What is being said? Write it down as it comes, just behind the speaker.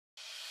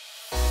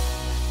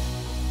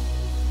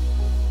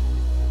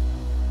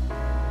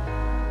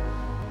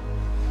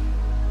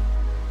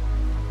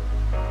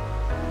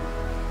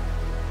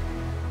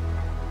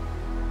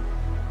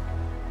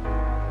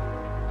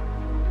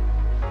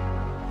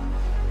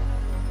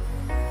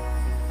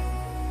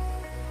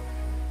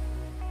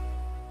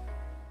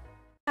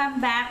Welcome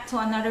back to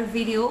another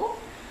video.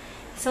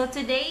 So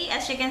today,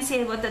 as you can see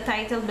about the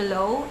title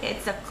below,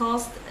 it's the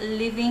cost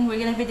living. We're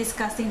gonna be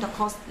discussing the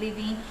cost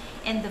living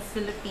in the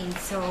Philippines.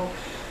 So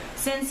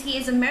since he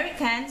is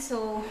American,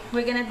 so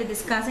we're gonna be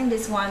discussing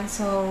this one.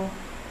 So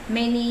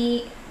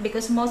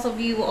because most of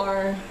you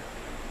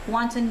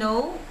want to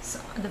know, so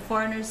the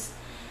foreigners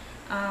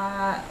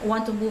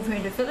want to move here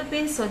in the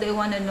Philippines, so they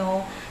want to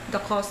know the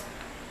cost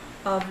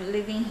of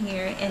living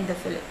here in the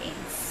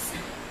Philippines.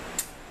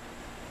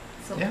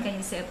 So what can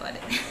you say about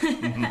it?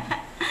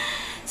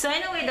 So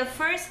anyway, the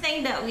first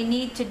thing that we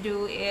need to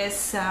do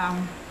is I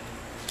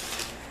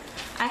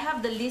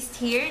have the list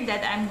here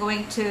that I'm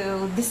going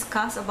to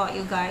discuss about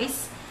you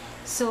guys.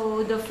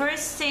 So the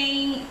first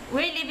thing,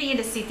 we're living in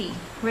the city.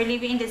 We're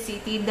living in the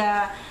city.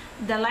 The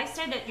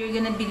lifestyle that we're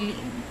going to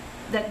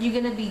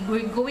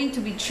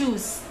be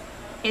choose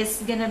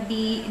is gonna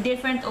be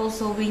different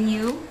also when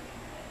you.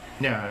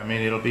 Yeah, I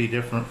mean, it'll be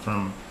different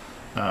from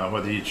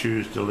whether you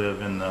choose to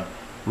live in the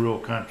rural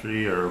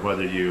country or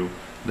whether you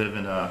live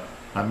in a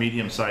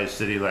medium-sized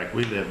city like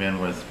we live in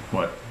with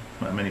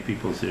how many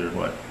people's here?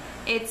 What?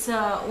 It's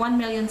 1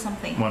 million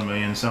something. 1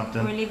 million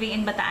something. We're living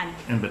in Bataan.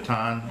 In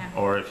Bataan, yeah.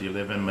 Or if you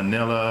live in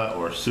Manila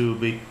or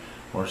Subic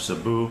or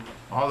Cebu,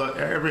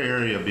 every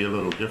area will be a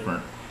little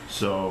different.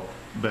 So,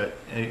 but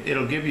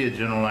it'll give you a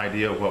general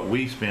idea of what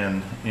we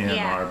spend in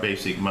our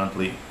basic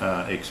monthly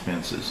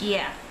expenses.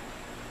 Yeah.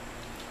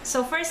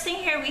 So first thing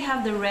here, we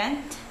have the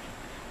rent.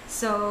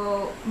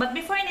 So, but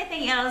before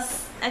anything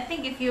else, I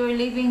think if you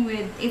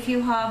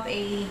have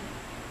a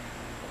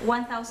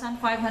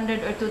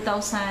 1,500 or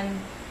 2,000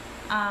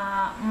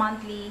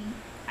 monthly,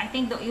 I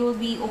think that you will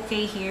be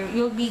okay here.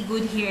 You'll be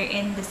good here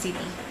in the city.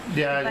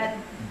 Yeah. But,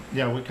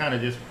 yeah,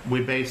 we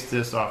base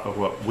this off of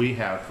what we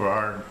have for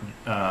our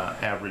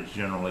average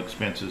general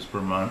expenses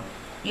per month.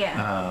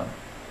 Yeah.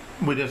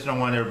 We just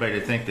don't want everybody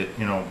to think that,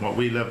 what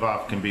we live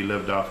off can be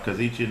lived off, because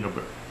each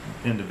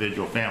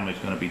individual family is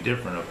going to be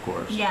different, of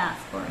course. Yeah,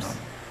 of course.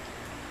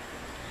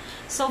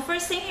 So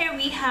first thing here,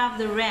 we have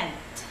the rent.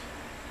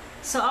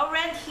 So our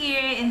rent here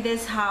in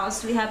this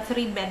house, we have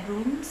 3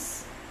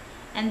 bedrooms,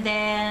 and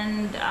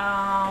then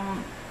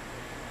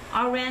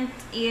our rent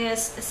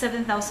is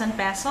 7,000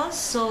 pesos.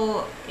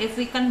 So if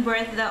we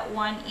convert that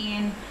one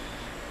in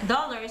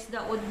dollars,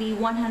 that would be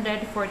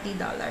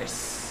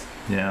 $140.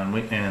 Yeah,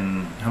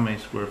 and how many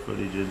square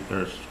footage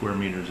or square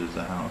meters is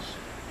the house?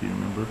 Do you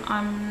remember?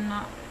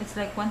 It's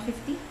like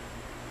 150.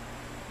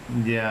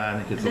 Yeah, I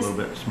think it's a little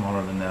bit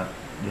smaller than that,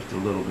 just a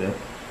little bit.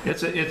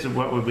 It's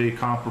what would be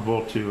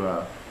comparable to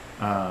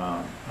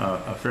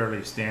a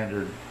fairly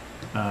standard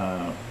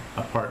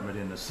apartment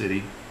in the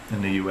city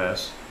in the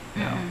U.S.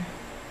 Yeah.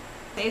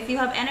 If you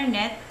have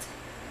internet,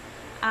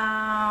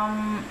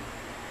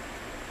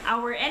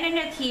 our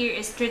internet here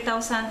is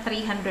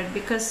 3,300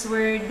 because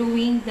we're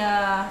doing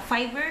the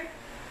fiber,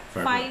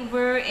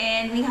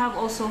 and we have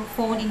also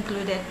phone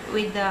included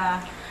with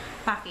the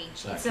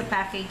package. It's a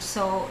package,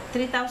 so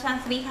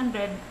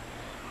 3,300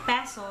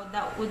 peso,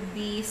 that would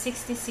be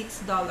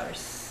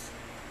 $66.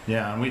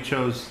 Yeah, and we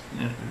chose,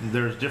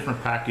 there's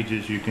different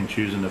packages you can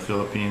choose in the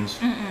Philippines.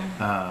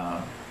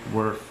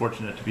 We're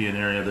fortunate to be in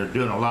an area, they're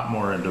doing a lot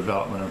more in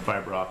development of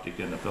fiber optic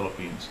in the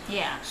Philippines.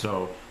 Yeah.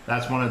 So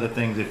that's one of the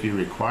things, if you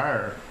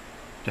require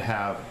to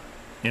have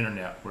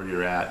internet where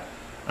you're at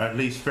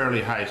least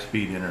fairly high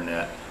speed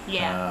internet.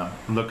 Yeah.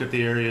 Look at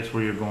the areas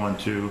where you're going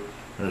to.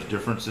 There's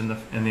difference in the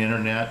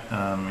internet.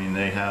 I mean,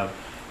 they have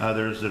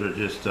others that are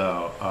just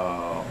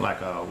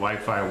like a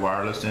Wi-Fi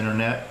wireless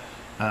internet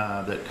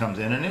that comes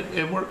in, and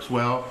it works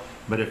well.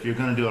 But if you're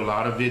going to do a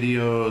lot of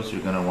videos,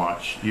 you're going to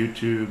watch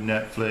YouTube,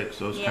 Netflix,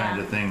 those kinds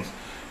of things,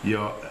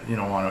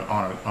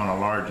 on a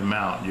large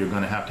amount, you're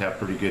going to have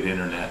pretty good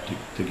internet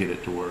to get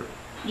it to work.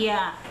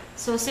 Yeah.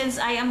 So since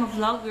I am a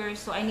vlogger,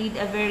 so I need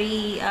a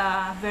very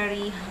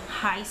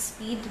high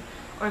speed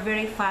or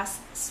very fast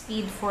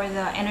speed for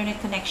the internet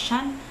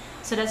connection.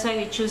 So that's why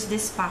we choose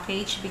this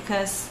package,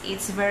 because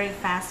it's very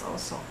fast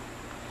also.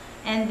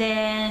 And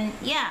then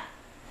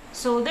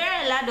so there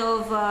are a lot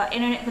of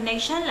internet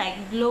connection like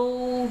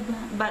Globe,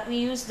 but we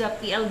use the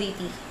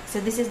PLDT. So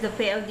this is the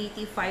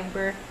PLDT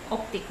fiber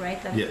optic, right?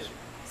 Yes.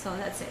 So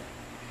that's it.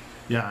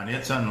 Yeah, and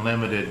it's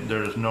unlimited.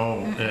 There's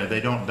no,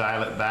 they don't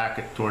dial it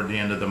back toward the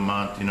end of the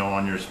month,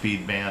 on your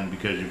speed band,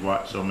 because you've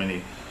watched so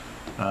many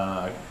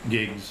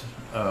gigs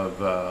of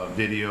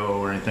video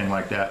or anything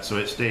like that. So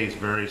it stays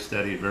very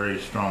steady, very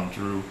strong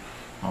through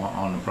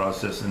on the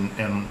process,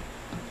 and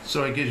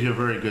so it gives you a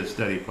very good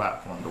steady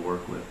platform to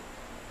work with.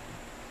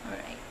 All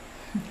right.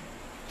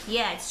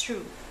 Yeah, it's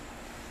true.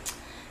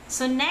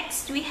 So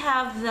next we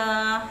have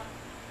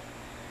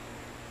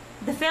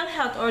the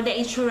PhilHealth or the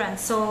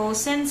insurance. So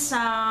since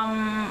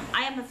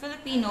I am a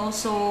Filipino,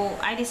 so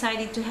I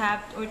decided to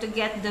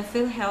get the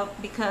PhilHealth,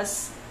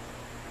 because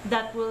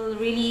that will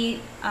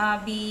really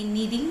be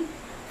needing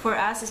for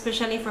us,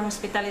 especially for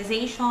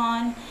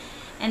hospitalization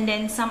and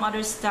then some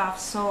other stuff.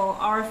 So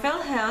our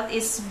PhilHealth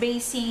is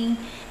basing,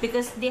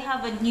 because they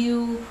have a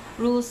new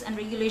rules and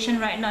regulation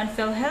right now in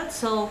PhilHealth,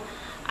 so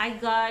I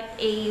got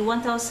a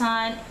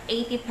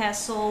 1,080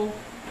 peso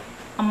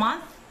a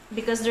month,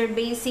 because they're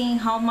basing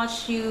how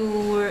much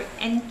your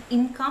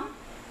income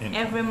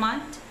every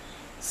month.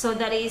 So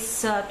that is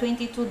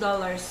 $22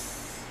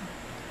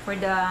 for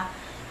the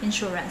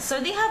insurance.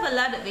 So they have a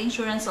lot of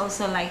insurance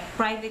also, like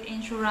private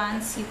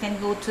insurance. You can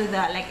go to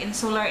the like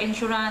Insular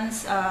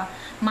insurance,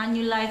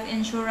 Manulife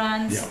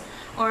insurance,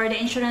 Yeah. or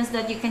the insurance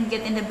that you can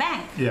get in the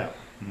bank. Yeah.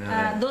 No,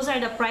 Those are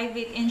the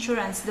private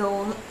insurance,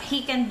 though.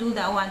 He can do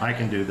that one. I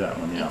can do that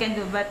one, yeah. He can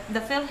do, but the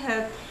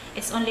PhilHealth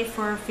is only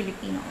for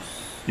Filipinos.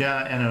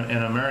 Yeah,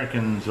 and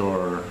Americans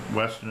or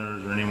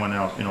Westerners or anyone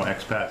else, you know,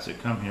 expats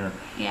that come here,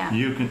 Yeah.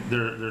 you can.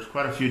 There's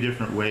quite a few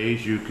different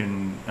ways you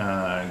can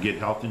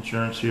get health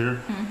insurance here.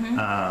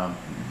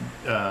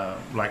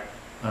 Like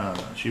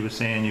she was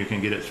saying, you can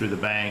get it through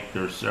the bank.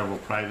 There's several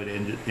private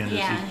entities.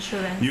 Yeah,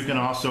 insurance. You can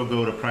also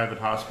go to private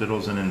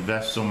hospitals and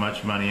invest so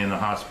much money in the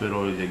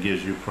hospital that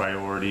gives you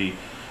priority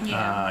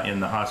in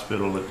the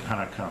hospital. It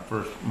kind of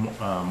first,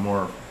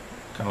 more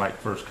kind of like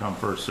first come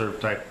first serve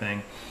type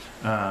thing.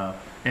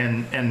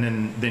 And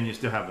then you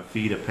still have a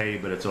fee to pay,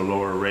 but it's a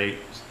lower rate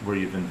where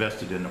you've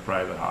invested in a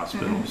private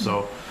hospital.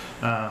 So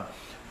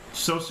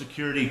Social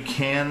Security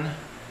can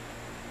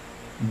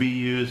be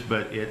used,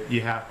 but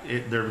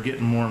they're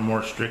getting more and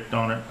more strict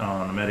on it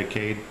on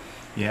Medicaid.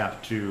 You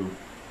have to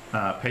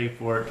pay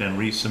for it, then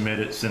resubmit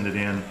it, send it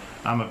in.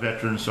 I'm a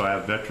veteran, so I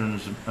have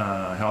veterans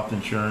health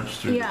insurance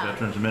through the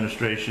Veterans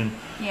Administration.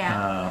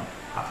 Yeah.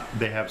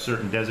 They have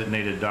certain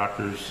designated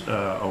doctors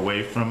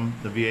away from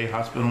the VA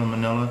hospital in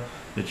Manila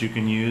that you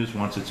can use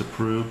once it's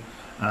approved,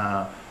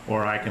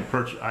 or I can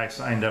purchase. I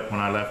signed up when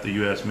I left the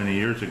U.S. many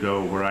years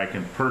ago, where I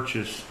can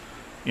purchase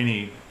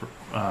any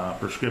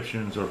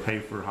prescriptions or pay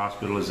for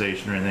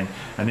hospitalization or anything,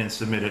 and then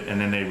submit it,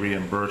 and then they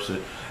reimburse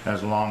it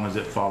as long as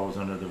it follows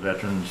under the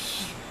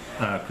veterans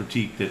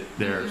critique that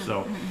there.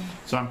 So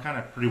I'm kind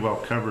of pretty well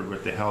covered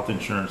with the health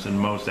insurance in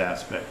most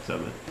aspects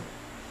of it.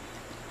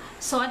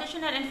 So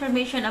additional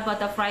information about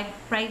the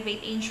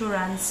private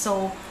insurance.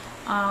 So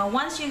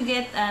once you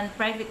get a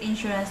private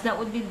insurance, that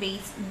would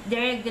be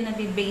they're gonna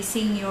be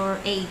basing your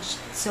age.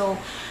 So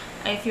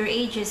if your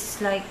age is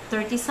like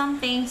 30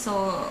 something,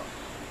 so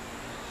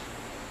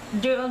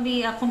they will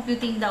be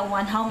computing that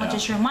one, how much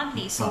is your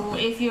monthly. So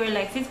if you're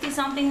like 50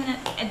 something,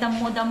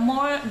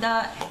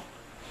 the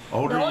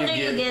older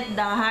you get,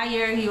 the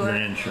higher your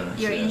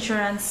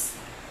insurance.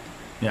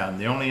 Yeah, and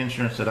the only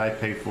insurance that I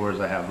pay for is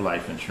I have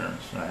life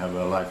insurance. I have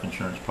a life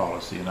insurance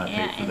policy, and I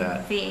pay for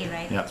that. VA,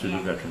 right? Yeah, through the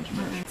Veterans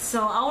Administration.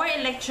 So our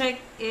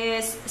electric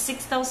is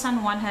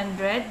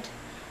 6,100,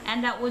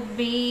 and that would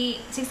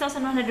be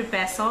 6,100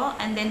 peso,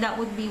 and then that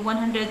would be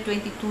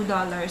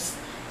 $122.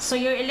 So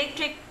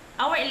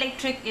our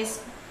electric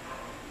is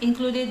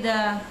included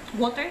the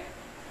water.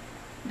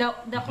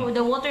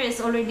 The water is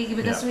already,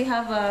 because we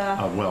have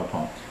a well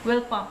pump.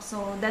 Well pump,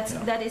 so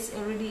that is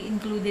already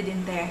included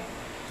in there.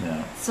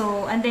 Yeah.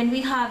 So, and then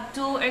we have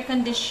 2 air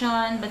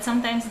conditioned, but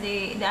sometimes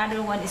the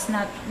other one is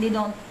not.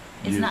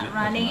 It's not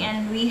running,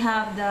 and we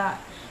have the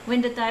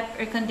window type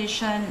air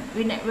condition.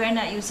 We're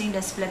not using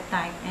the split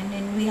type, and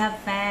then we have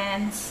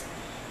fans,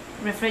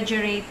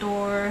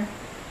 refrigerator,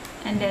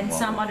 and then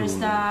some other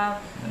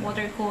stuff,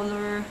 water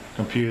cooler,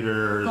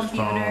 computers,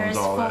 phones,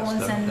 all phones,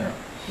 that stuff. and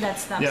that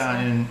stuff. Yeah,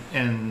 so.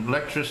 and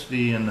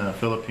electricity in the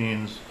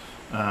Philippines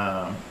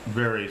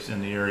varies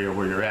in the area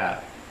where you're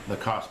at, the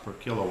cost per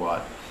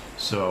kilowatt.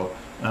 So,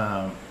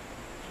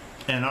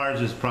 and ours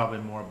is probably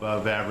more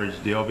above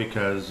average deal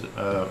because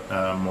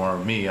more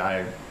of me.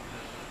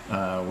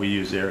 We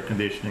use air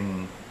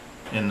conditioning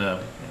in the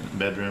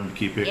bedroom to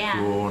keep it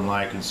cool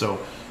and so.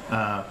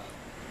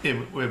 It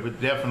would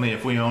definitely,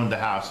 if we owned the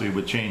house, we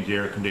would change the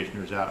air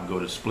conditioners out and go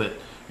to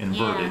split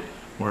inverted,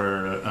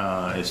 where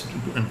it's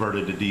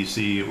inverted to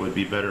DC. It would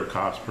be better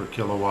cost per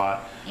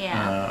kilowatt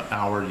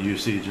hour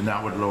usage, and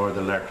that would lower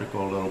the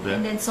electrical a little bit.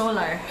 And then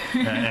solar.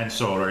 and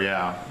solar,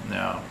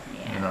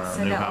 in our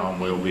so new home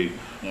will be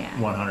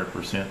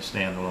 100%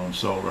 standalone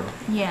solar.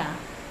 Yeah.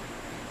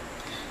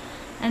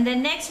 And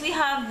then next we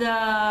have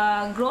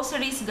the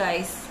groceries,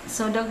 guys.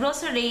 So the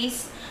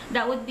groceries,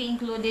 that would be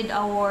included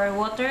our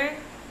water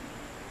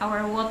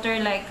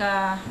like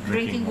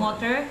drinking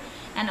water,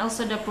 and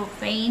also the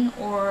propane,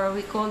 or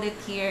we call it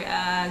here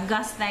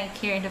gas tank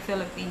here in the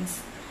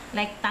Philippines,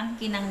 like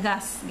tangki ng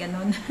gas,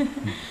 ganon.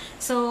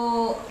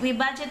 So we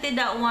budgeted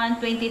that one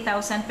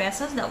 20,000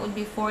 pesos. That would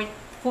be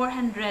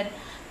 $400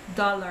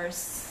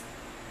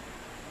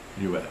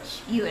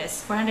 US,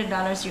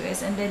 $400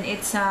 US, and then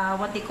it's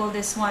what they call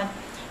this one,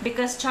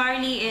 because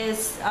Charlie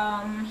is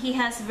he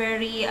has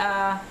very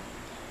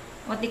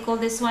what they call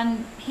this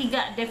one, he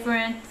got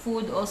different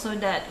food also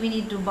that we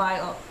need to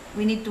buy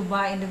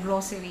in the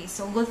grocery.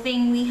 So good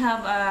thing we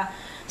have a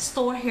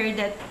store here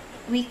that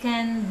we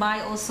can buy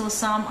also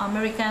some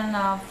American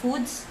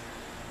foods.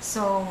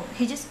 So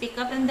he just pick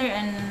up in there,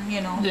 and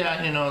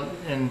Yeah,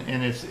 and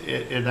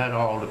that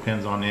all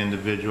depends on the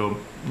individual.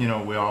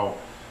 We all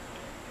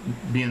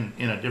being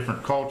in a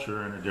different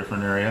culture in a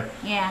different area.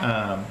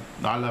 Yeah.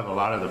 I love a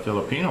lot of the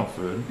Filipino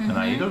food, and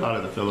I eat a lot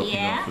of the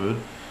Filipino food.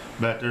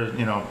 But there's,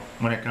 you know,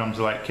 when it comes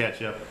to like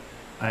ketchup,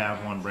 I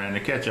have one brand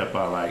of ketchup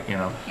I like, you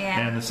know.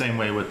 Yeah. And the same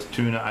way with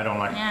tuna, I don't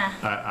like, Yeah.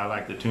 I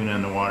like the tuna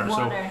in the water.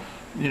 So,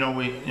 you know,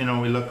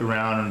 we look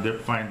around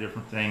and find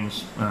different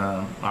things.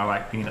 I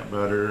like peanut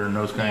butter and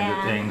those kinds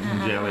of things,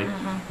 and jelly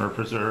or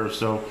preserves.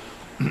 So,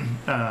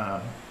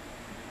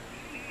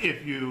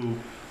 if you,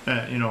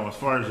 you know, as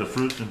far as the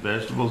fruits and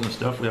vegetables and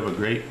stuff, we have a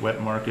great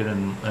wet market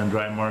and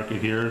dry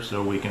market here,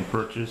 so we can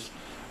purchase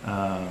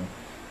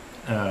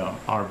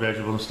our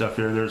vegetables and stuff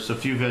here. There's a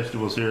few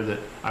vegetables here that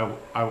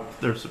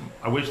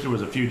I wish there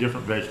was a few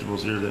different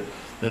vegetables here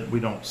that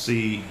we don't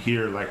see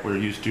here like we're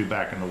used to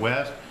back in the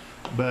West.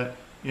 But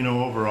you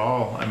know,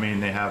 overall, I mean,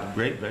 they have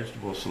great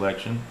vegetable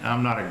selection.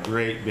 I'm not a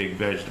great big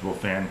vegetable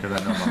fan because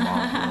I know my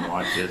mom's gonna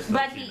watch this.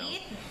 But you he know.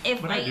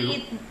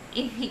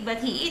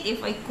 eat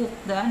if I cook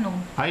the no.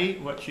 I eat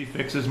what she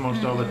fixes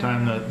most all the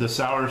time. The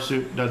sour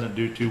soup doesn't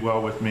do too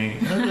well with me.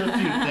 There's a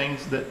few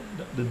things that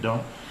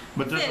don't.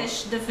 But The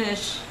fish.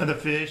 The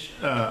fish,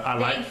 I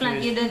like Eggplant,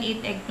 fish. you don't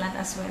eat eggplant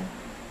as well.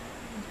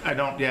 I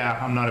don't. Yeah,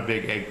 I'm not a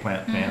big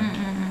eggplant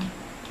fan.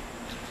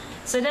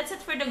 So that's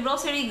it for the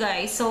grocery,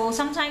 guys. So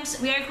sometimes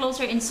we are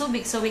closer in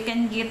Subic, so we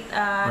can get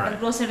the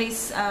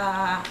groceries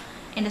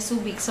in the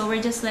Subic. So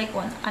we're just like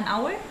an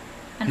hour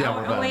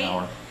away.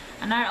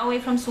 An hour away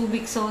from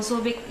Subic. So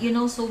Subic, you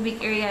know,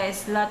 Subic area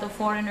is a lot of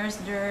foreigners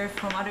there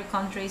from other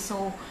countries.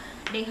 So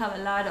they have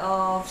a lot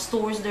of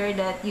stores there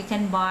that you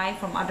can buy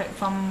from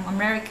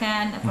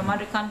American, from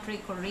other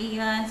country,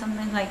 Korean,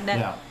 something like that.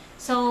 Yeah.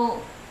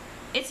 So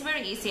it's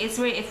very easy. It's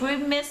very, if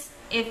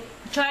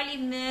Charlie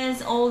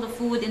miss all the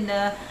food in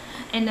the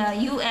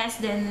US,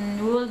 then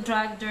we'll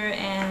drag there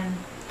and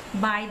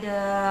buy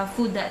the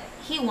food that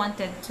he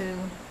wanted to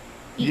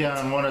eat. Yeah,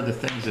 and one of the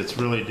things that's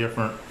really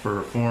different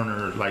for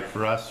foreigners, like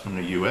for us from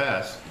the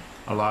US,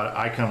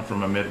 I come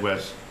from a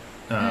Midwest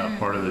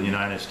part of the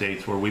United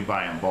States where we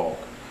buy in bulk.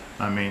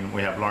 I mean,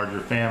 we have larger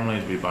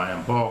families, we buy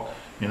in bulk.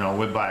 You know,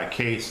 we buy a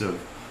case of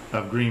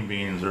green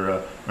beans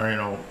or you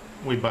know,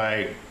 we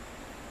buy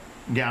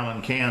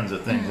gallon cans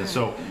of things. And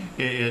so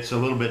it's a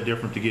little bit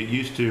different to get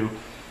used to,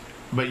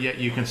 but yet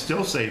you can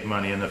still save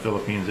money in the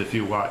Philippines if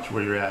you watch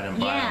where you're at and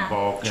buy in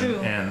bulk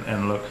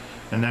and look.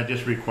 And that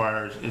just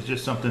requires, it's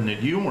just something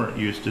that you weren't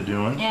used to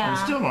doing and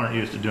still aren't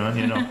used to doing,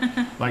 you know.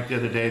 Like the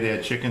other day they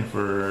had chicken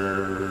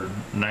for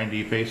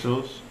 90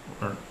 pesos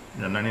or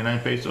 99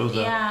 pesos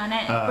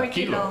per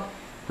kilo.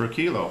 Per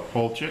kilo,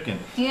 whole chicken.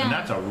 Yeah. And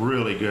that's a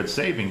really good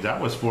savings. That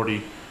was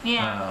 40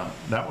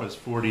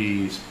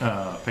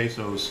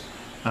 pesos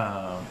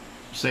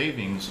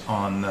savings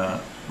on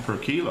per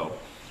kilo.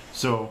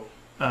 So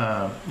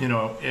you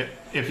know,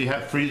 if you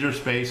have freezer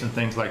space and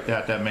things like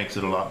that, that makes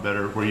it a lot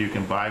better where you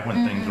can buy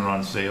when things are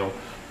on sale,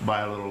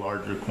 buy a little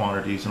larger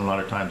quantities, and a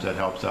lot of times that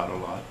helps out a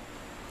lot.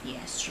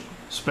 Yes, true.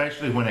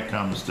 Especially when it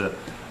comes to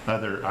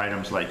other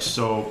items like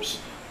soaps,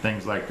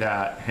 things like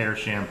that, hair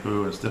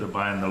shampoo, instead of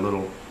buying the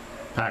little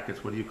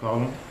packets, what do you call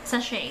them?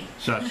 Sachets.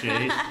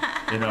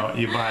 You know,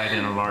 you buy it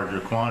in a larger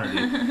quantity.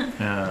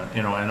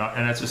 You know,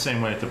 and that's the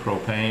same way with the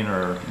propane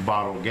or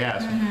bottled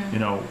gas. You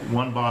know,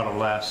 one bottle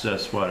lasts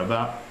us, what,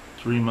 about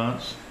 3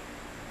 months?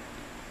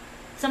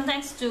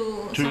 Sometimes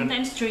two,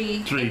 sometimes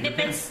three. It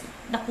depends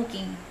the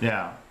cooking.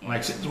 Yeah.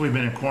 Like since we've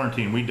been in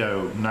quarantine, we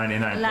do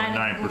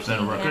 99.9%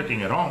 of our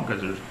cooking at home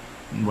because there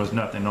was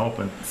nothing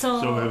open.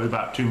 So it was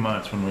about 2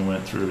 months when we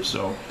went through.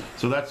 So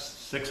that's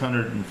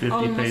 650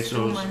 almost pesos.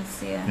 2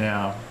 months,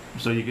 Yeah.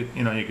 So you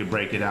could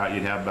break it out.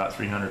 You'd have about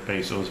 300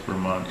 pesos per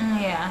month.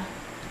 Yeah.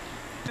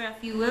 For a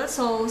fuel.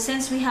 So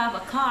since we have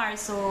a car,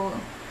 so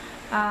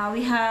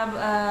we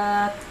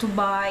have to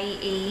buy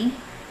a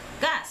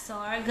gas. So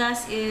our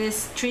gas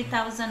is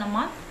 3,000 a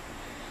month,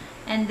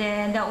 and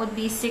then that would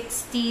be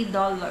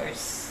 $60.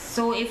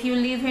 So if you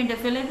live here in the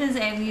Philippines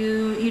and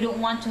you don't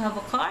want to have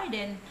a car,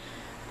 then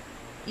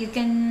you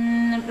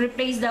can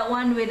replace that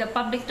one with a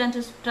public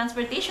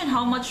transportation.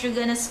 How much you're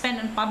gonna spend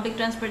on public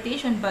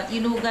transportation, but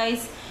you know,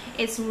 guys,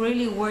 it's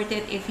really worth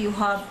it if you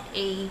have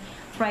a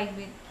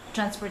private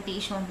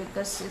transportation,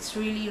 because it's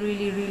really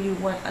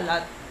worth a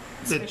lot.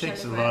 It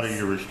takes a lot of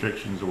your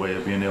restrictions away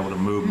of being able to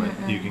movement.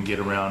 You can get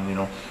around, you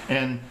know.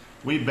 And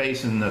we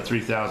basing the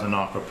 3,000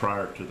 off of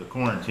prior to the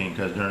quarantine,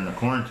 because during the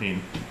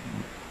quarantine,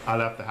 I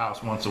left the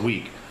house once a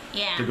week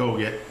to go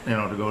get, you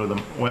know, to go to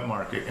the wet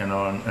market, you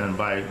know, and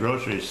buy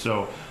groceries.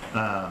 So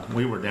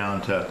we were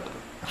down to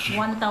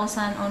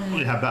 1,000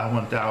 only. Yeah, about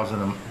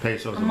 1,000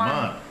 pesos a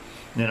month,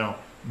 you know.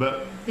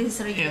 But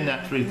in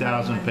that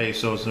 3,000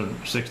 pesos of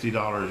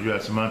 $60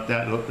 US a month,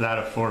 that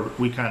afford,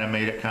 we kind of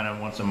made it kind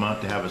of once a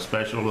month to have a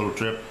special little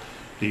trip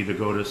to either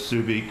go to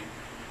Subic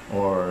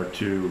or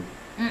to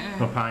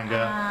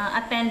Pampanga.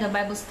 Attend the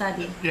Bible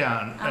study.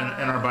 Yeah,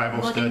 and our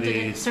Bible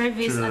study,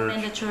 service, church.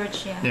 attend the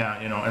church. Yeah,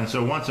 you know, and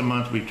so once a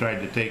month we tried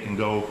to take and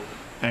go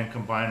and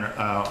combine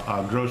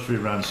a grocery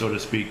run, so to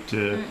speak,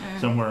 to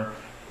somewhere.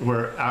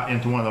 We're out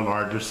into one of the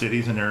larger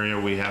cities, an area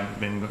we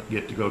haven't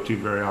get to go to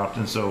very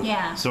often. So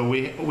so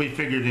we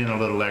figured in a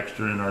little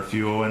extra in our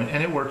fuel, and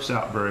it works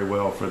out very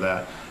well for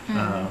that.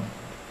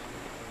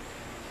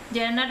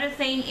 Then another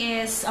thing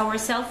is our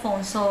cell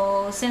phone.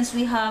 So since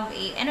we have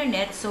a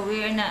internet, so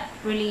we are not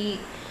really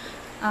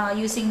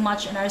using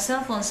much on our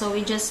cell phone. So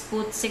we just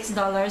put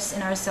 $6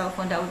 in our cell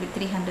phone. That would be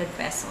 300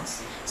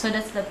 pesos. So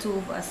that's the two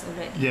of us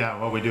already. Yeah,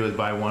 what we do is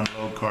buy one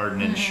load card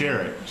and then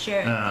share it.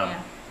 Share it,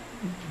 yeah.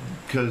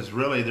 Because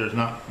really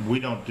we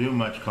don't do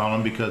much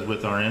calling, because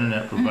with our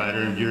internet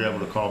provider, you're able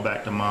to call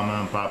back to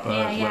mama and papa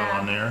as well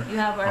on there, you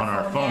have on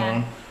our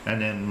phone. yeah.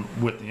 And then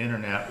with the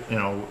internet,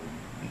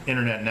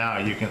 internet now,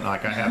 you can,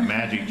 like I have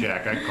Magic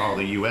Jack, I call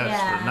the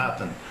U.S. for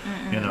nothing,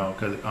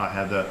 because I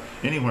have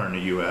anywhere in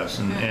the U.S.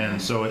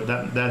 and so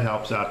that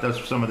helps out.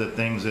 That's some of the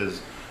things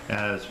as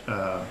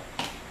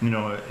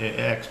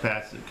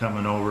expats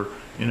coming over,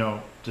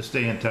 to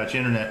stay in touch.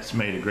 Internet's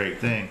made a great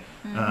thing.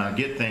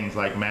 Get things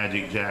like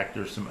Magic Jack.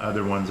 There's some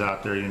other ones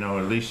out there.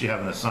 At least you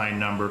have an assigned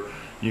number.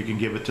 You can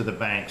give it to the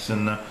banks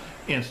and the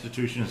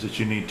institutions that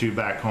you need to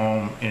back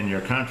home in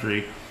your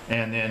country.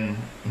 And then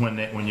when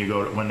they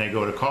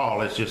go to call,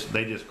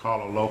 they just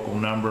call a local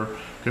number.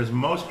 Because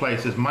most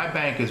places, my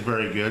bank is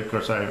very good. Of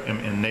course, I am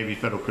in Navy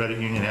Federal Credit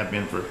Union, have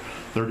been for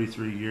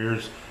 33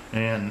 years.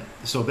 And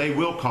so they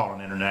will call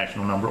an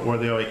international number, or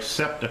they'll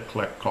accept a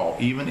collect call,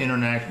 even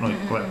international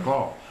collect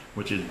call,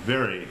 which is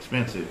very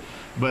expensive.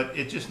 But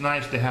it's just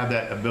nice to have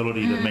that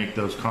ability to make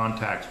those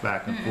contacts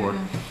back and forth.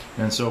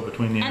 And so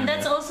between the internet. And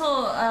that's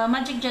also,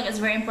 Magic Jack is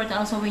very important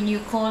also when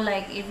you call,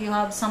 like if you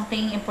have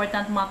something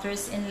important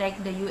matters in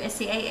like the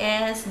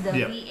USCIS, the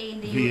VA in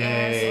the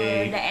US,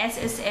 or the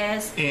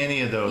SSS.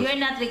 Any of those. You're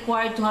not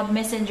required to have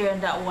messenger in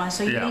that one.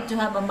 So you need to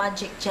have a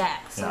Magic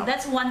Jack. So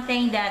that's one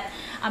thing that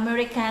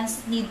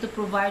Americans need to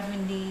provide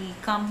when they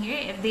come here,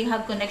 if they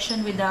have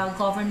connection with the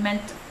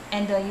government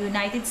and the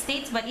United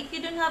States. But if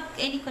you don't have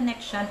any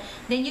connection,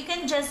 then you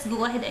can just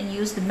go ahead and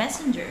use the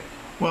messenger.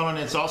 Well, and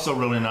it's also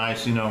really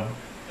nice,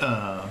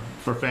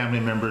 for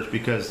family members,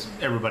 because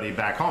everybody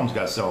back home's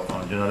got cell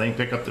phones. They can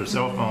pick up their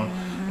cell phone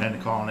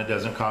and call, and it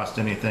doesn't cost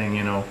anything,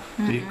 to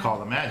call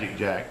the Magic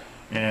Jack.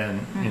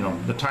 And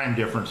the time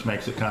difference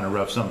makes it kind of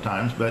rough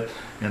sometimes, but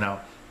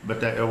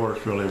that it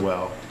works really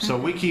well. So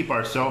we keep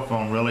our cell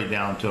phone really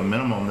down to a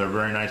minimum. They're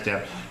very nice to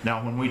have.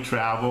 Now, when we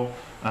travel,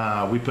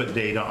 we put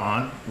data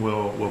on.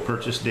 We'll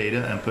purchase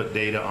data and put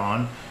data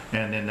on,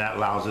 and then that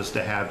allows us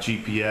to have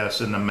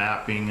GPS and the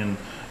mapping and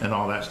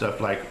all that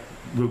stuff, like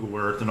Google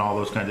Earth and all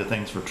those kinds of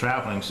things for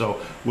traveling. So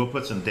we'll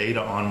put some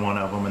data on one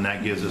of them, and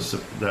that gives us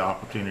the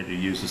opportunity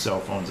to use the cell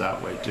phones that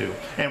way too.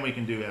 And we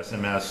can do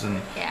SMS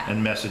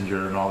and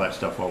Messenger and all that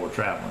stuff while we're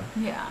traveling.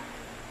 Yeah.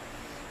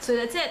 So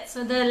that's it.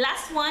 So the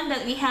last one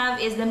that we have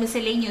is the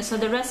miscellaneous. So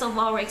the rest of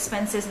our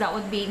expenses, that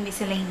would be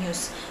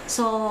miscellaneous.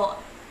 So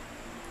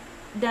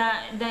the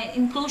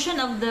inclusion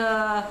of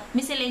the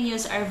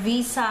miscellaneous are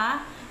visa,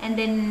 and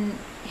then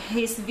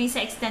his visa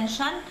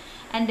extension,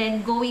 and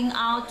then going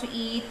out to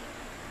eat,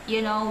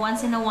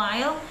 once in a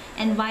while,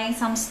 and buying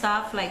some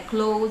stuff like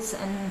clothes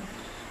and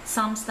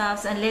some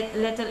stuffs and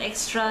little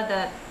extra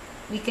that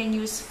we can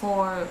use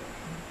for.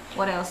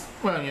 What else?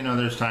 Well,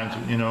 there's times,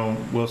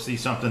 we'll see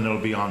something that'll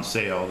be on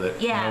sale that,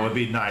 would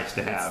be nice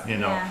to have,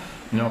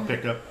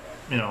 pick up,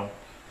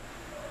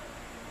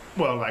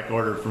 well, like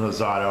ordered from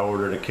Lazada,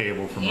 ordered a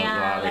cable from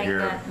Lazada like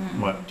here,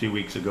 2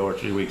 weeks ago or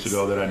 3 weeks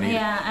ago that I needed.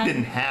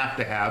 Didn't have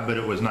to have, but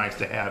it was nice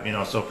to have,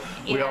 so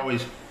we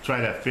always try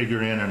to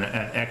figure in an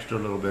extra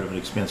little bit of an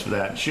expense for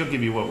that. And she'll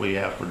give you what we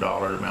have for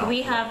dollar amount.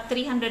 We have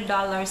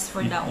 $300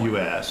 for that one.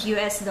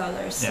 US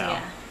dollars,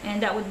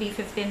 and that would be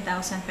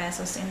 15,000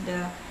 pesos in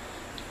the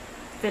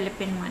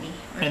Philippine money.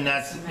 And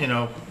that's,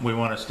 we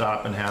want to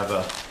stop and have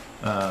a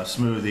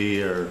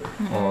smoothie or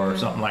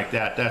something like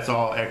that. That's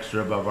all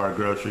extra above our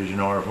groceries,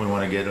 or if we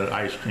want to get an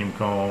ice cream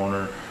cone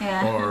or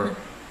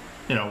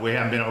we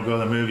haven't been able to go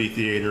to the movie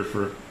theater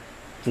for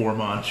 4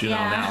 months,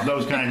 now,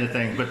 those kind of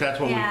things. But that's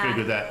what we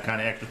figured that kind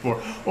of extra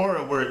for.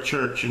 Or we're at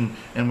church and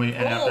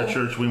after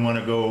church we want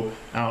to go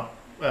out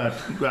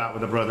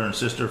with a brother and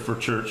sister for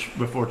church,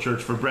 before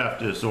church for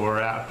breakfast,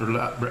 or after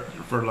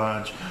for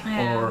lunch,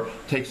 or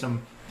take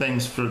some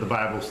things for the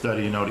Bible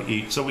study, to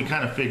eat. So we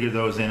kind of figure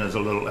those in as a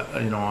little,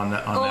 on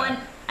that. And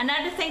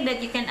another thing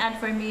that you can add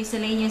for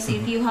miscellaneous,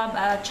 if you have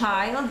a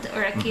child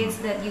or a kids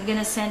that you're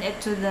gonna send it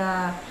to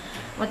the,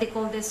 what they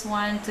call this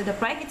one, to the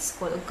private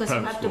school, because you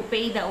have to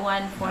pay that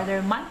one for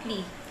their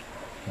monthly.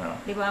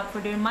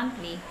 For their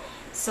monthly.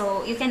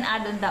 So you can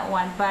add on that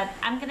one, but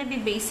I'm gonna be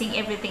basing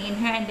everything in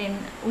here, and then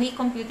we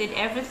computed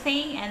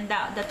everything, and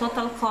the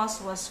total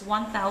cost was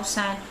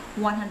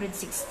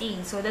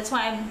 1,116. So that's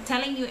why I'm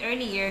telling you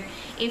earlier,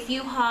 if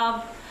you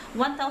have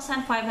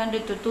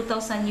 1,500 to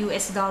 2,000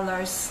 US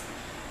dollars,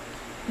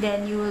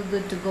 then you are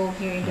good to go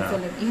here in the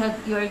Philippines.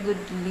 You are good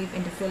to live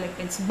in the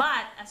Philippines.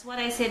 But as what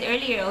I said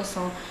earlier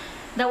also,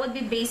 that would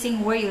be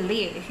basing where you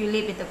live. If you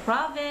live in the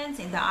province,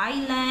 in the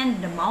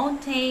island, the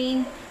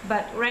mountain,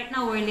 but right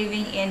now we're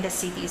living in the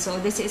city. So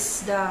this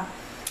is the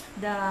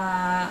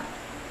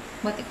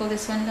what do you call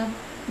this one?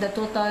 The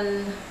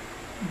total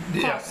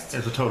cost.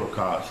 It's a total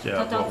cost.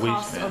 Total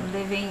cost of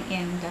living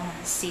in the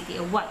city,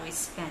 of what we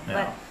spend.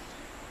 But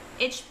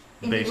each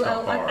based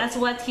off ours. That's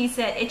what he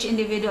said. Each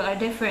individual are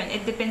different.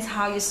 It depends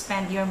how you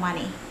spend your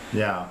money.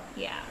 Yeah.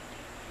 Yeah.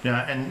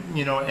 Yeah, and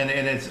you know, and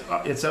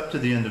it's up to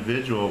the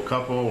individual,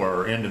 couple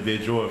or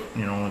individual, if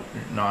you know, if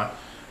you're not.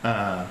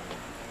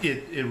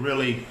 It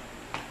really,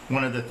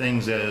 one of the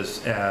things as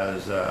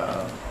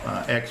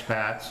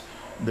expats,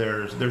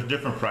 there's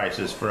different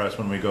prices for us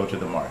when we go to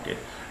the market.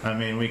 I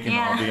mean, we can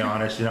all be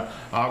honest. You know,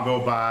 I'll go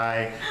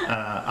buy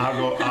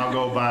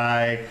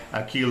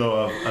a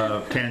kilo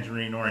of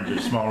tangerine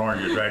oranges, small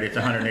oranges, right? It's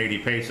 180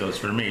 pesos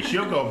for me.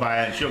 She'll go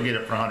buy it and she'll get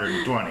it for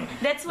 120.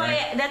 That's why.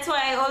 Right? That's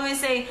why I always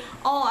say,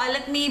 "Oh,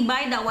 let me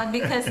buy that one,"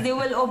 because they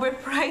will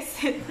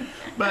overprice it.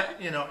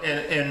 But you know,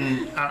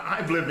 and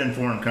I've lived in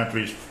foreign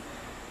countries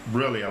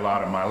really a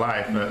lot of my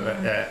life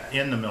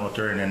in the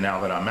military, and then now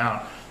that I'm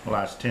out. The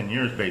last 10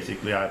 years,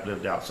 basically, I've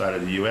lived outside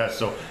of the U.S.,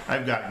 so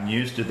I've gotten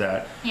used to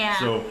that. Yeah.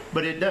 So,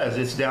 but it does.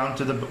 It's down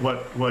to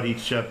what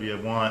each of you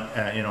want,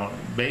 you know,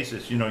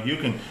 basis. You know, you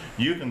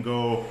can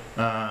go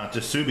to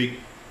Subic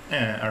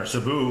or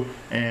Cebu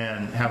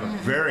and have a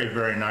very,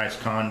 very nice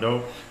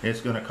condo.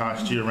 It's going to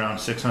cost you around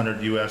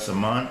 600 US a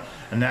month,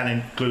 and that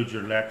includes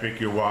your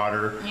electric, your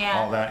water,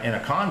 all that in a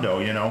condo.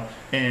 You know,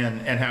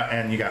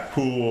 and you got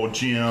pool,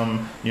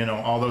 gym, you know,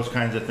 all those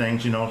kinds of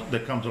things, you know,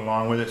 that comes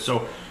along with it.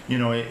 So. You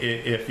know,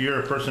 if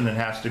you're a person that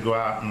has to go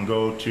out and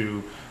go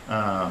to,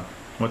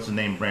 what's the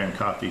name brand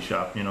coffee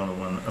shop, you know, the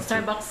one?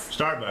 Starbucks.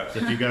 Starbucks.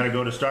 If you got to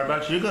go to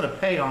Starbucks, you're going to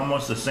pay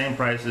almost the same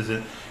price as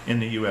in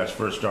the U.S.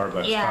 for a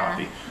Starbucks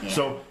coffee. Yeah.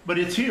 So, but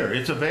it's here.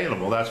 It's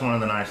available. That's one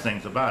of the nice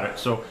things about it.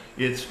 So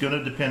it's going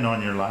to depend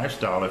on your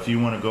lifestyle. If you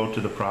want to go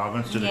to the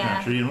province, to the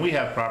country, and we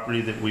have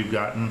property that we've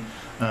gotten,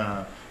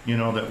 you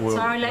know, that will. So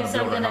our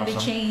lifestyle going to be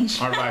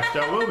changed. Our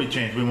lifestyle will be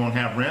changed. We won't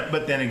have rent,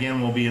 but then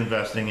again, we'll be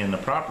investing in the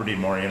property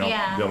more, you know,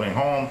 building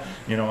home,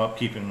 you know,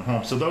 upkeeping the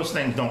home. So those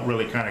things don't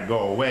really kind of go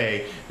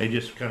away. They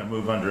just kind of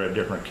move under a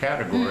different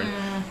category.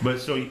 But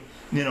so, you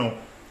know,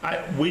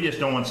 we just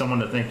don't want someone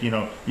to think, you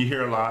know, you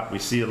hear a lot, we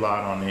see a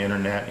lot on the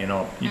internet, you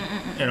know, you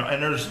know,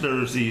 and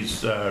there's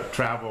these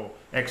travel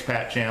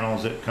expat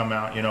channels that come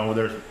out, you know,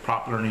 they're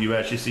popular in the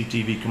U.S. You see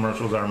TV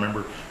commercials. I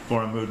remember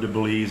before I moved to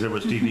Belize, there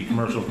was TV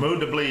commercials. Move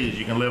to Belize,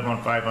 you can live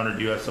on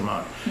 500 US a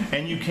month.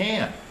 And you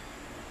can,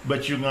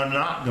 but you're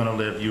not going to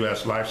live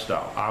U.S.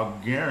 lifestyle. I'll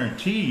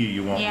guarantee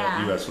you won't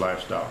live U.S.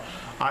 lifestyle.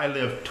 I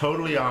lived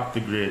totally off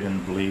the grid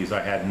in Belize.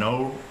 I had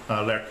no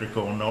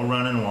electrical, no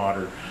running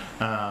water,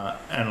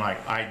 and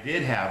like I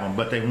did have them,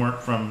 but they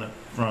weren't from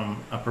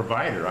a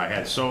provider. I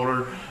had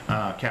solar,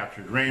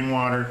 captured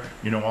rainwater,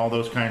 you know, all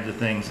those kinds of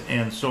things.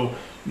 And so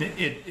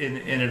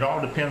it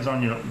all depends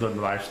on the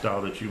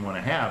lifestyle that you want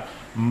to have.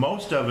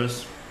 Most of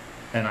us,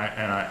 and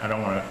I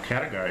don't want to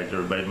categorize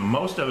everybody, but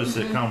most of us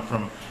that come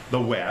from the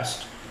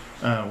West,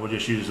 we'll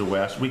just use the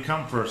West, we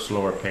come for a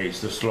slower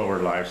pace, a slower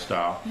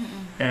lifestyle.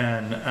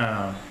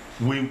 And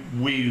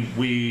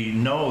we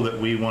know that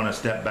we want to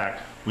step back.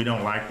 We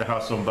don't like the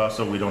hustle and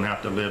bustle. We don't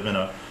have to live in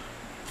a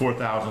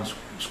 4,000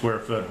 square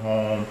foot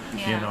home,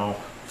 you know,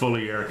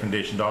 fully air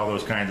conditioned, all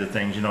those kinds of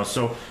things, you know.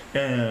 So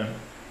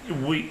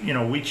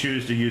we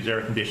choose to use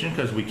air conditioning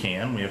because we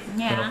can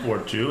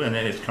afford to, and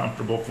it's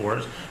comfortable for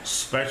us,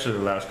 especially the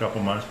last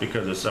couple months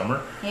because of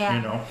summer, you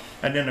know.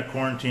 And then the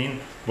quarantine,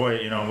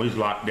 boy, you know, we was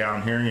locked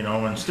down here, you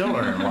know, and still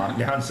are in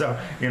lockdown, so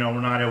you know, we're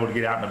not able to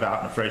get out and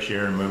about in the fresh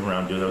air and move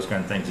around, do those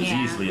kind of things as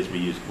easily as we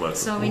used to.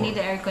 So before. We need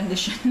the air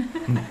condition.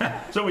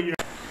 So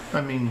I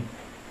mean,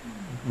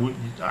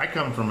 I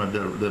come from a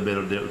bit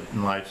of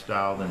different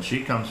lifestyle than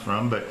she comes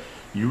from, but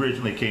you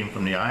originally came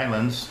from the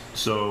islands,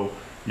 so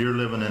you're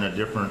living in a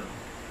different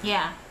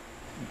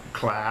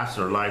class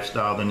or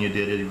lifestyle than you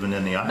did even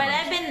in the islands. But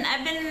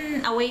I've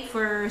been away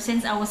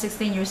since I was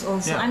 16 years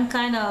old, so I'm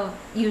kind of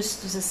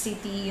used to the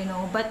city, you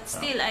know. But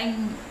still,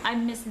 I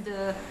miss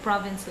the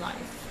province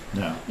life.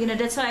 Yeah. You know,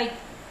 that's why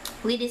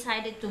we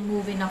decided to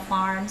move in a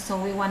farm.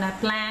 So we want to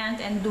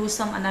plant and do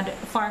some another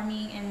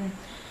farming and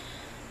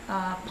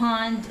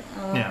pond.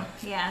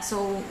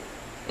 So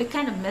we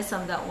kind of miss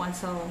on that one.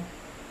 So.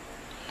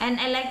 And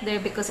I like there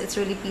because it's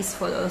really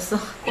peaceful also,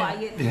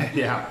 quiet.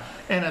 Yeah.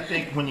 And I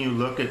think when you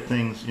look at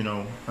things, you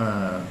know,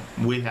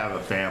 we have a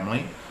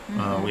family.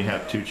 We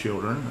have 2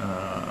 children.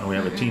 We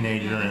have a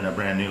teenager and a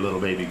brand new little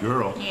baby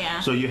girl.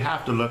 Yeah. So you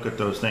have to look at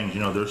those things.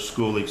 You know, there's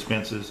school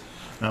expenses.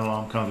 And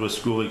along comes with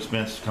school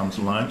expense comes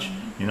lunch.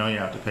 You know, you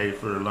have to pay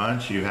for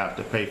lunch. You have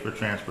to pay for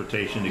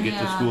transportation to get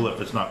to school if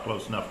it's not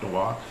close enough to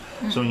walk.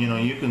 So you know,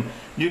 you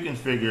can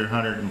figure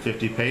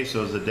 150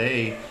 pesos a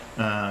day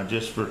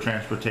just for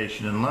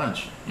transportation and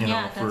lunch. You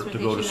know, to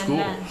go to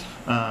school.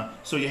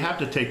 So you have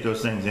to take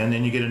those things in.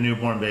 Then you get a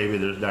newborn baby.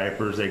 There's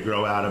diapers. They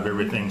grow out of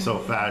everything so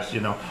fast. You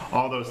know,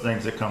 all those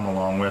things that come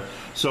along with.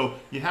 So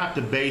you have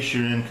to base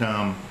your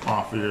income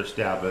off of your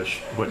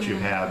what you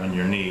have and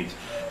your needs.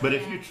 But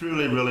if you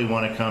truly really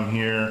want to come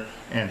here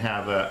and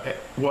have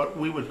what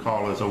we would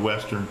call as a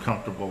Western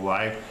comfortable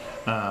life,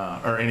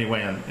 or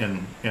anyway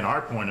in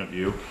our point of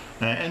view,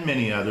 and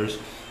many others,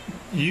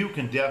 you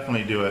can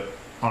definitely do it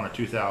on a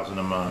 $2,000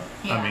 a month.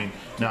 I mean,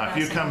 now if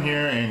you come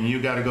here and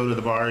you got to go to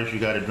the bars, you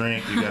got to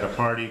drink, you got to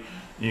party,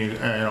 you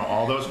know,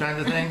 all those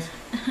kinds of things.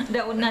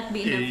 That would not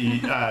be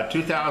enough.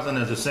 2,000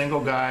 as a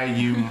single guy,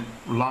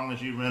 as long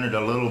as you rented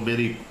a little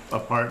bitty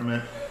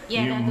apartment,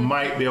 Yeah, you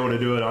might be able to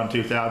do it on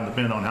 2,000,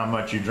 depending on how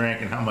much you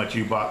drank and how much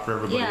you bought for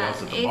everybody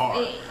else at the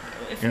bar.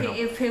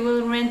 If he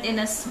will rent in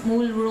a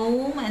small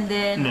room and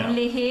then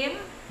only him,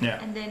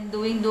 and then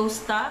doing those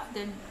stuff,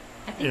 then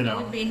I think that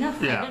would be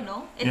enough. I don't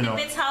know. It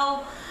depends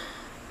how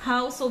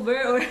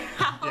sober or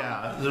how.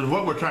 Yeah,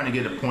 what we're trying to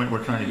get, a point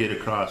we're trying to get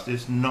across,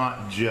 it's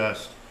not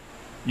just,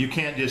 you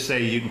can't just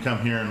say you can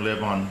come here and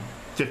live on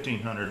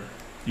 $1,500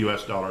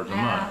 US a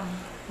month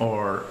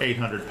or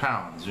 800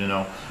 pounds, you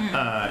know.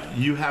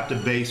 You have to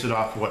base it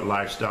off what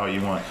lifestyle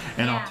you want.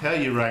 And I'll tell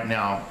you right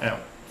now,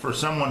 for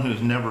someone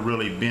who's never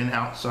really been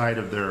outside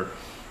of their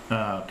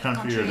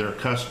country or their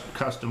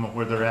custom of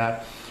where they're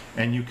at,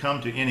 and you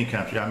come to any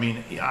country, I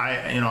mean,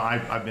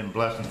 I've been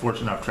blessed and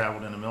fortunate. I've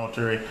traveled in the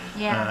military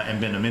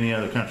and been to many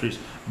other countries.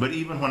 But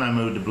even when I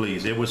moved to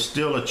Belize, it was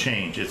still a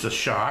change. It's a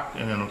shock,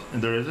 and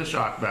there is a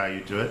shock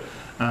value to it.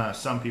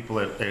 Some people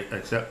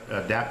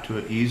adapt to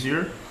it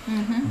easier,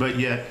 but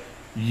yet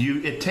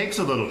it takes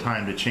a little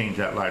time to change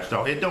that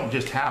lifestyle. It don't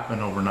just happen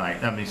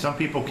overnight. I mean, some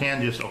people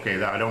can just,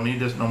 okay, I don't need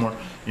this no more,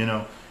 you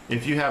know.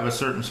 If you have a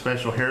certain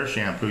special hair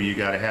shampoo you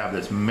got to have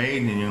that's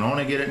made and you can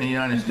only get it in the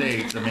United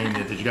States, I mean,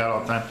 that you got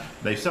all the time,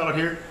 they sell it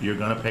here, you're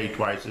going to pay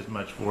twice as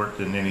much for it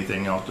than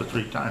anything else, to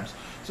 3 times.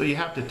 So you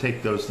have to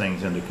take those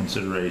things into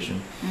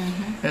consideration.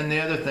 And the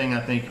other thing I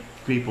think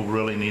people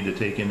really need to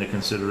take into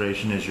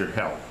consideration is your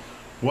health.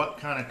 What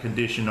kind of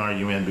condition are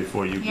you in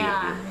before you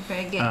get here? Before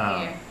you get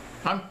here.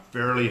 I'm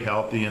fairly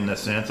healthy in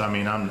this sense. I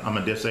mean, I'm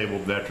a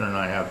disabled veteran.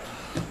 I have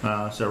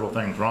several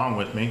things wrong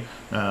with me.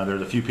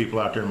 There's a few people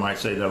out there might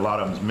say that a lot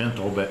of them's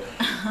mental, but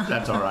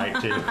that's all right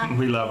too.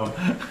 We love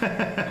them.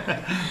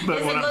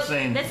 But what I'm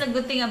saying, that's a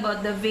good thing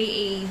about the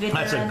VA.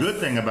 That's a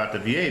good thing about the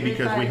VA,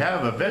 because we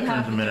have a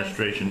Veterans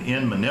Administration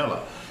in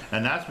Manila.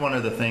 And that's one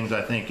of the things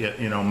I think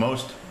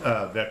most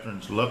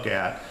veterans look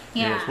at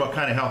is what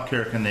kind of health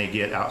care can they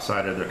get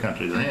outside of their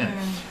country they're in.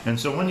 And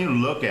so when you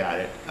look at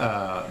it,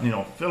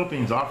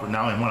 Philippines offered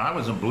now, and when I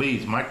was in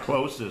Belize, my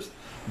closest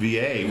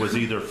VA was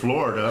either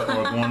Florida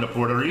or going to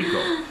Puerto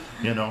Rico,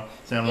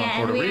 San Juan,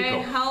 Puerto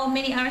Rico. How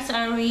many hours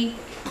are we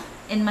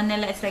in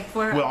Manila? It's like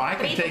 4 Well, I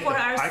 3 can to take 4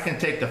 hours. I can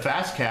take the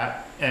fast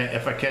cat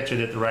if I catch it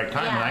at the right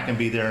time, and I can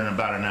be there in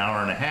about an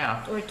hour and a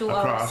half or 2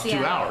 across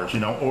hours,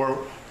 2 hours,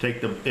 or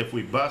take if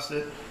we bus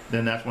it,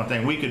 then that's one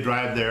thing. We could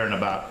drive there in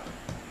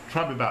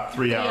probably about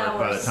 3 hours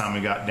by the time we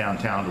got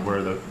downtown to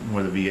where the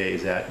VA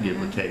is at,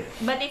 give or take.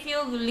 But if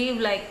you leave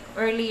like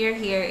earlier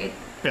here, it's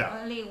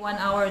only 1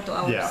 hour, 2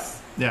 hours.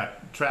 Yeah.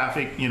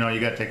 Traffic, you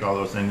got to take all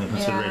those things into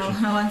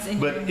consideration.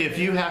 But if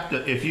you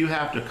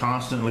have to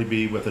constantly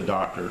be with a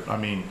doctor, I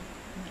mean,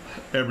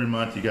 every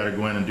month you got to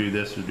go in and do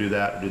this or do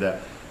that or do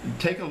that.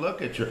 Take a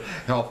look at your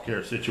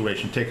healthcare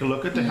situation. Take a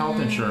look at the health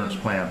insurance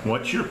plan.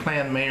 What your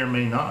plan may or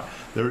may not.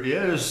 There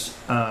is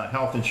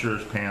health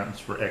insurance plans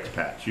for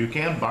expats. You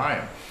can buy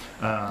them.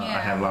 I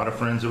had a lot of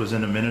friends that was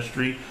in the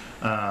ministry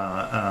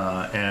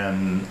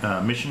and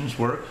missions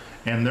work,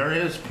 and there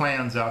is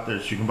plans out there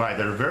that you can buy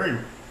that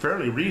are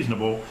fairly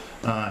reasonable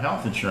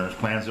health insurance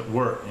plans that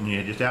work, and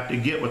you just have to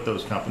get with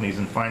those companies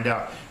and find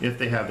out if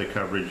they have the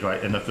coverage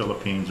right in the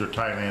Philippines or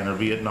Thailand or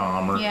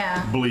Vietnam or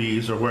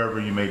Belize or wherever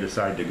you may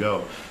decide to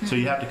go. So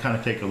you have to kind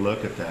of take a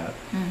look at that.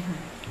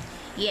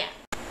 Yeah.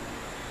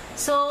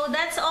 So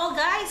that's all,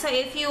 guys. So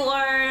if you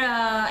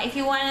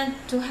want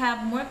to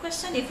have more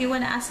questions, if you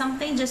want to ask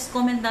something, just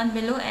comment down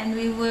below and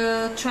we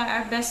will try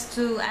our best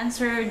to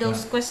answer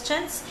those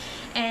questions.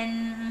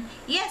 And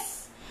yes,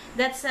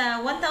 that's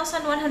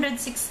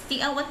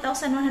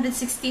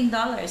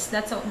 $1,116.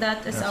 That's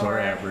our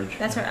average.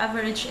 That's our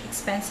average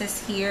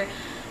expenses here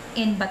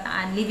in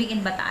Bataan, living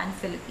in Bataan,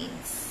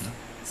 Philippines.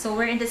 So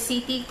we're in the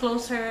city,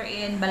 closer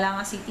in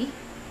Balanga City.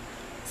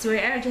 So we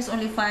are just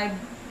only 5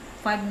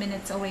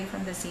 minutes away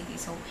from the city.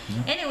 So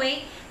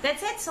anyway,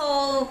 that's it.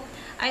 So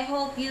I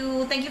hope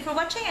thank you for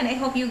watching, and I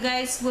hope you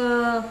guys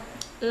will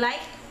like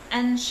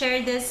and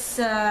share this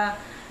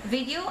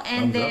video,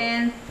 and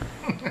then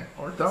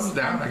or thumbs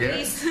down, I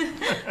guess.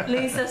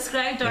 Please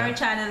subscribe to our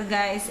channel,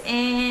 guys,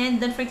 and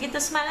don't forget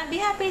to smile and be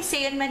happy.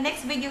 See you in my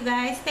next video,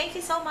 guys. Thank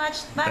you so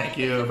much. Bye. Thank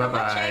you. Bye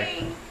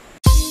bye.